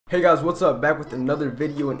Hey guys, what's up? Back with another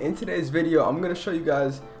video, and in today's video I'm going to show you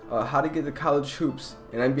guys how to get the college hoops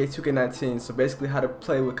in NBA 2K19. So basically how to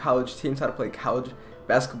play with college teams, how to play college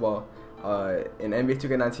basketball in NBA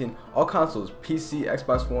 2K19, all consoles, PC,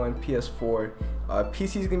 Xbox One, PS4. PC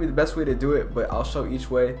is going to be the best way to do it, but I'll show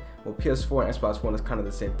each way. Well, PS4 and Xbox One is kind of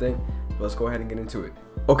the same thing, but let's go ahead and get into it.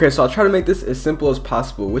 Okay, so I'll try to make this as simple as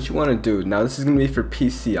possible. What you want to do, now this is going to be for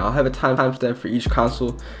PC. I'll have a timestamp for each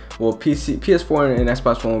console. Well, PS4 and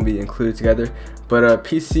Xbox One will be included together, but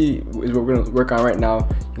PC is what we're going to work on right now.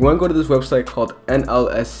 You want to go to this website called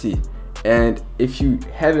NLSC, and if you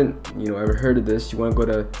haven't ever heard of this, you want to go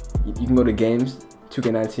to, you can go to games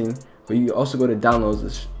 2K19, but you also go to downloads,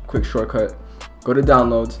 this quick shortcut. Go to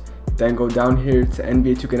downloads, then go down here to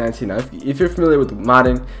NBA 2K19. Now if you're familiar with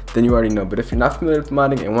modding, then you already know, but if you're not familiar with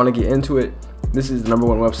modding and want to get into it, this is the #1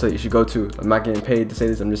 website you should go to. I'm not getting paid to say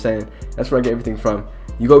this, I'm just saying that's where I get everything from.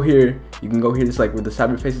 You go here, you can go here, just like where the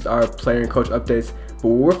cyber faces are, player and coach updates, but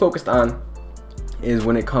what we're focused on is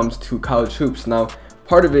when it comes to college hoops. Now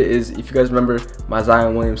part of it is, if you guys remember my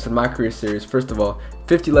Zion Williamson My Career series, first of all,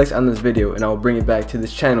 50 likes on this video and I will bring it back to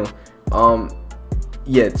this channel.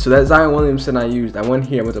 Yeah, so that Zion Williamson I went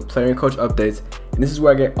here, I went to player and coach updates, and this is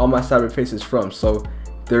where I get all my cyber faces from. So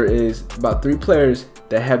there is about 3 players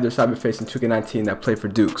that have their cyber face in 2K19 that play for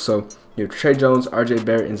Duke. So you have Trey Jones, RJ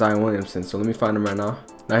Barrett, and Zion Williamson. So let me find them right now.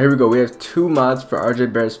 Now here we go, we have 2 mods for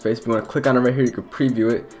RJ Barrett's face. If you want to click on it right here, you can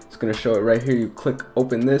preview it. It's going to show it right here. You click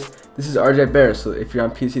open this. This is RJ Barrett, so if you're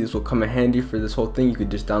on PC, this will come in handy for this whole thing. You could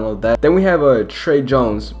just download that. Then we have Trey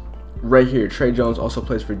Jones right here. Trey Jones also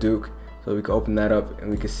plays for Duke. So we can open that up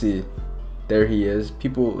and we can see there he is.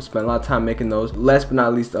 People spend a lot of time making those. Last but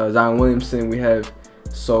not least, Zion Williamson we have.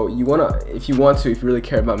 So you wanna, if you really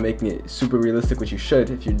care about making it super realistic, which you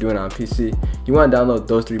should if you're doing it on PC, you want to download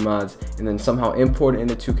those 3 mods and then somehow import it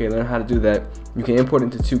into 2K. Learn how to do that. You can import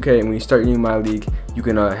it into 2K, and when you start your My League, you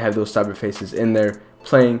can have those cyber faces in there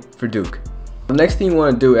playing for Duke. The next thing you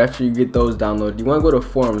want to do after you get those downloaded, you want to go to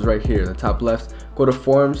forums right here, the top left. Go to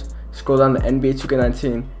forums, scroll down to NBA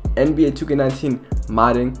 2K19. NBA 2K19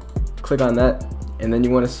 modding, click on that, and then you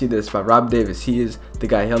want to see this by Rob Davis. He is the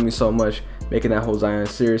guy, he helped me so much making that whole Zion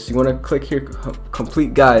series. So you want to click here,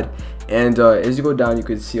 complete guide, and as you go down you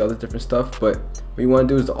can see all the different stuff, but what you want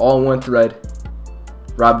to do is the all-in-one thread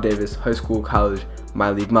Rob Davis high school college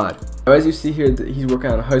My League mod. Now as you see here, he's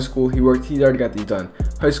working on high school. He's already got these done,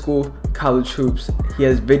 high school, college hoops. He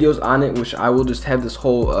has videos on it, which I will just have this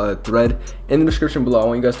whole thread in the description below. I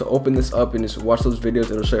want you guys to open this up and just watch those videos.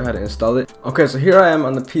 It'll show you how to install it. Okay, so here I am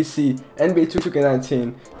on the PC, NBA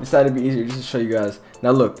 2K19. Decided to be easier just to show you guys.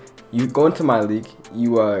 Now look, you go into My League.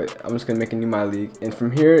 I'm just gonna make a new My League, and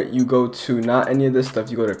from here you go to not any of this stuff.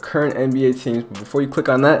 You go to current NBA teams, but before you click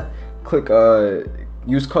on that, click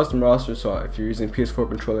use custom roster. So if you're using PS4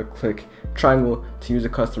 controller, click triangle to use a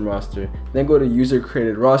custom roster. Then go to user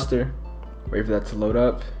created roster, wait for that to load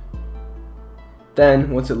up. Then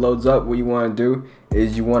once it loads up, what you want to do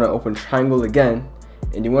is you want to open triangle again,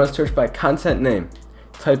 and you want to search by content name.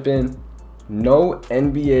 Type in no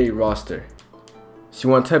NBA roster. So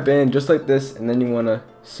you want to type in just like this, and then you want to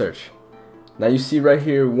search. Now you see right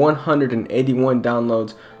here 181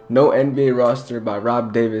 downloads, no NBA roster by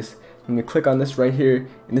Rob Davis. I'm going to click on this right here,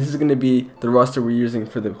 and this is going to be the roster we're using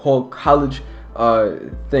for the whole college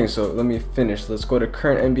thing. So let me finish. Let's go to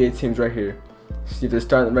current NBA teams right here. See if they're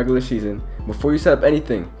starting the regular season. Before you set up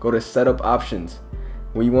anything, go to setup options.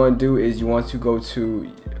 What you want to do is you want to go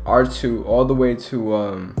to R2 all the way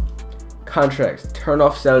to contracts. Turn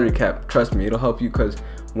off salary cap. Trust me, it'll help you, because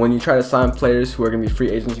when you try to sign players who are going to be free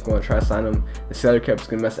agents, you want to try to sign them, the salary cap is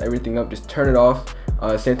going to mess everything up. Just turn it off.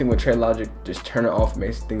 Same thing with trade logic, just turn it off. It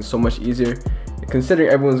makes things so much easier, considering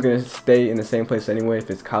everyone's going to stay in the same place anyway if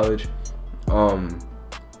it's college.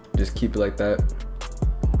 Just keep it like that.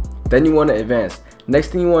 Then you want to advance. Next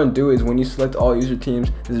thing you want to do is, when you select all user teams,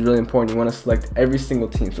 this is really important, you want to select every single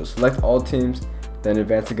team. So select all teams, then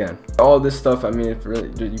advance again. All this stuff, I mean, if really,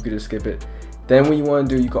 you could just skip it. Then what you want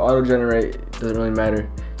to do, you can auto generate, it doesn't really matter.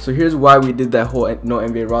 So here's why we did that whole no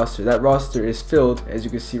NBA roster. That roster is filled, as you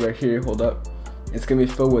can see right here, hold up. It's going to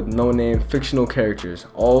be filled with no-name fictional characters.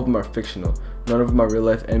 All of them are fictional. None of them are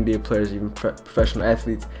real-life NBA players, even professional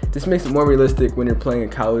athletes. This makes it more realistic when you're playing a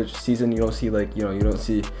college season. You don't see, like, you don't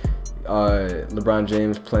see LeBron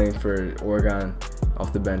James playing for Oregon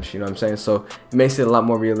off the bench. You know what I'm saying? So it makes it a lot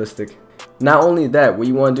more realistic. Not only that, what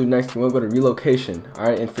you want to do next, you want to go to relocation. All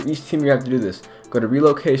right, and for each team you have to do this. Go to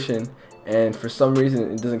relocation, and for some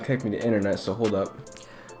reason it doesn't connect me to internet. So hold up.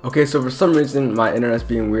 Okay, so for some reason my internet's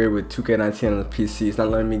being weird with 2K19 on the PC. It's not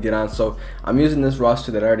letting me get on, so I'm using this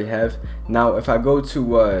roster that I already have. Now if I go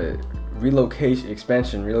to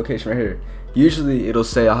relocation right here. Usually it'll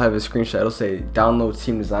say, I'll have a screenshot, it'll say download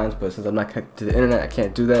team designs, but since I'm not connected to the internet, I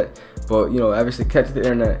can't do that. But you know, obviously connected to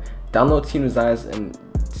the internet, download team designs, and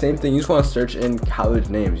same thing, you just want to search in college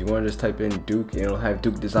names. You want to just type in Duke and it'll have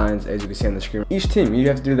Duke designs, as you can see on the screen. Each team you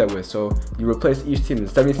have to do that with, so you replace each team.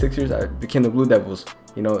 The 76ers became the Blue Devils,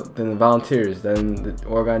 you know, then the Volunteers, then the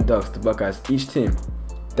Oregon Ducks, the Buckeyes, each team.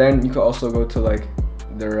 Then you can also go to like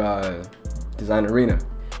their design arena,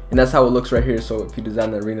 and that's how it looks right here. So if you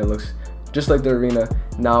design the arena, it looks just like the arena.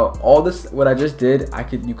 Now all this, what I just did,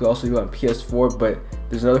 you could also do it on PS4, but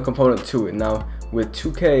there's another component to it. Now with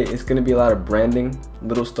 2K, it's gonna be a lot of branding,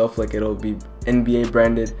 little stuff like it'll be NBA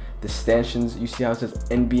branded. The stanchions, you see how it says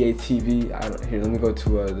NBA TV? Here, let me go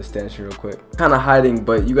to the stanchion real quick. Kind of hiding,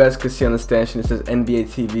 but you guys can see on the stanchion it says NBA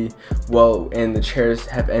TV. Well, and the chairs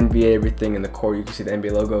have NBA everything. In the core, you can see the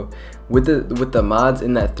NBA logo. With the mods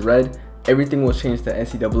in that thread, everything will change to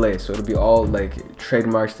NCAA. So it'll be all like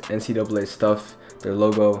trademarked NCAA stuff, their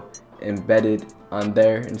logo embedded on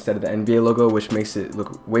there instead of the NBA logo, which makes it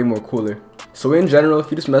look way more cooler. So in general,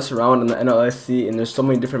 if you just mess around on the NLSC, and there's so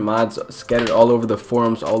many different mods scattered all over the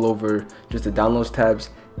forums, all over just the downloads tabs,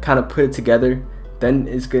 kind of put it together, then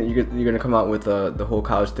it's good. You're gonna come out with the whole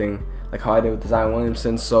college thing, like how I did with Zion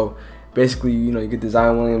Williamson. So basically, you know, you get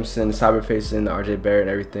Zion Williamson, Cyberface, and RJ Barrett and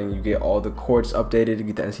everything. You get all the courts updated. You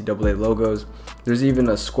get the NCAA logos. There's even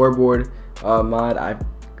a scoreboard mod. I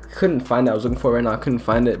couldn't find it. I was looking for it right now. I couldn't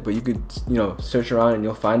find it, but you could, you know, search around and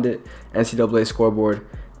you'll find it. NCAA scoreboard,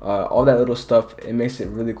 all that little stuff. It makes it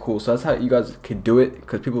really cool. So that's how you guys could do it,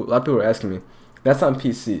 because a lot of people are asking me. That's on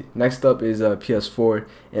PC. Next up is PS4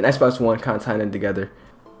 and Xbox One, kind of tying in together.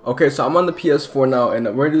 Okay, so I'm on the PS4 now, and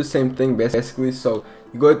we're gonna do the same thing basically. So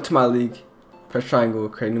you go to my league, press triangle,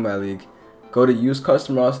 create new my league, go to use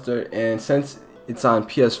custom roster, and since it's on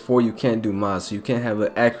PS4, you can't do mods, so you can't have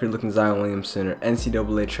an accurate looking Zion Williamson or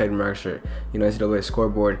NCAA trademarks or, you know, NCAA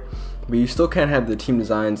scoreboard, but you still can't have the team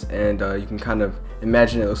designs, and you can kind of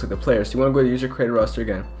imagine it looks like the player. So you want to go to user creator roster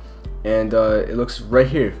again, and it looks right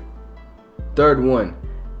here, third one,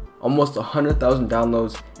 almost 100,000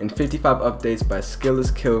 downloads and 55 updates by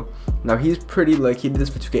Skillless Kill. Now he's pretty, like, he did this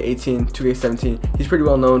for 2K18, 2K17. He's pretty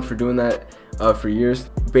well known for doing that for years.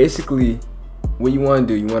 Basically, what you want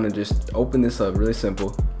to do, you want to just open this up, really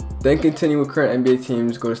simple. Then continue with current NBA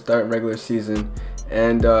teams, go to start regular season,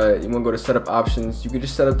 and you want to go to setup options. You could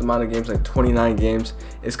just set up the amount of games, like 29 games.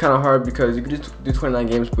 It's kind of hard because you could just do 29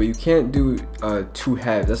 games, but you can't do 2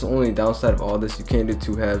 halves. That's the only downside of all this. You can't do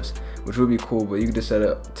 2 halves, which would be cool, but you could just set it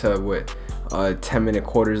up to what, 10-minute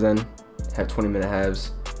quarters, then have 20-minute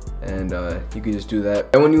halves, and you could just do that.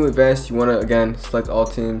 And when you advance, you want to again select all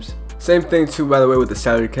teams. Same thing too, by the way, with the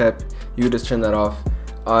salary cap. You could just turn that off.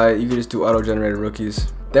 You could just do auto-generated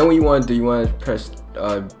rookies. Then what you want to do, you want to press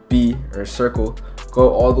B or circle, go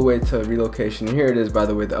all the way to relocation. And here it is, by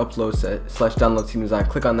the way, the upload / download team design.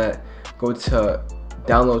 Click on that, go to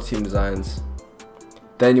download team designs.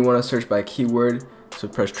 Then you want to search by keyword, so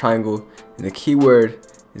press triangle, and the keyword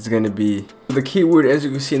is going to be, the keyword, as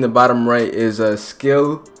you can see in the bottom right, is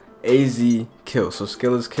skill AZ kill. So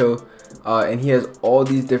Skillless Kill, and he has all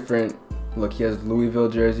these different, look, he has Louisville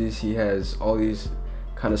jerseys, he has all these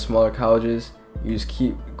kind of smaller colleges. You just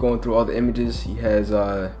keep going through all the images. He has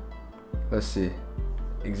let's see,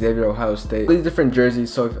 Xavier, Ohio State, all these different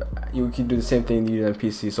jerseys. So if you can do the same thing you did on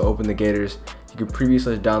PC, so open the Gators, you can preview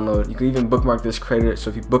 / download. You can even bookmark this creator. So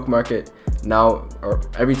if you bookmark it now, or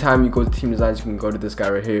every time you go to team designs, you can go to this guy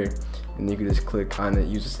right here, and you can just click on it,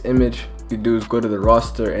 use this image. What you do is go to the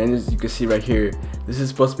roster, and as you can see right here, this is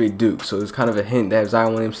supposed to be Duke, so it's kind of a hint. They have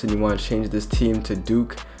Zion Williamson. You want to change this team to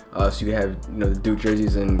Duke, so you have, you know, the Duke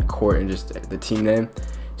jerseys and court and just the team name.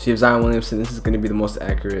 So you have Zion Williamson. This is going to be the most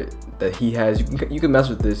accurate that he has. You can mess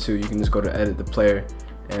with this too. You can just go to edit the player,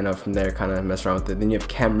 and from there kind of mess around with it. Then you have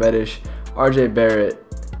Cam Reddish, RJ Barrett,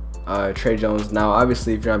 Trey Jones. Now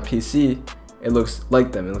obviously if you're on PC, it looks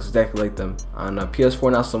like them. It looks exactly like them. On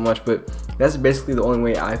PS4, not so much, but that's basically the only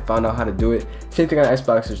way I found out how to do it. Same thing on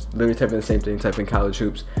Xbox, just literally type in the same thing, type in college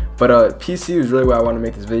hoops. But PC is really why I want to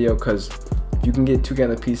make this video, because if you can get 2K on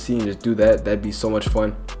the PC and just do that, that'd be so much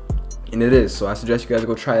fun. And it is, so I suggest you guys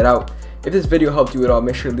go try it out. If this video helped you at all,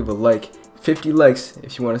 make sure to leave a like. 50 likes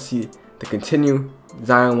if you want to see the continue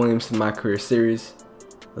Zion Williamson My Career series.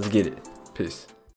 Let's get it. Peace.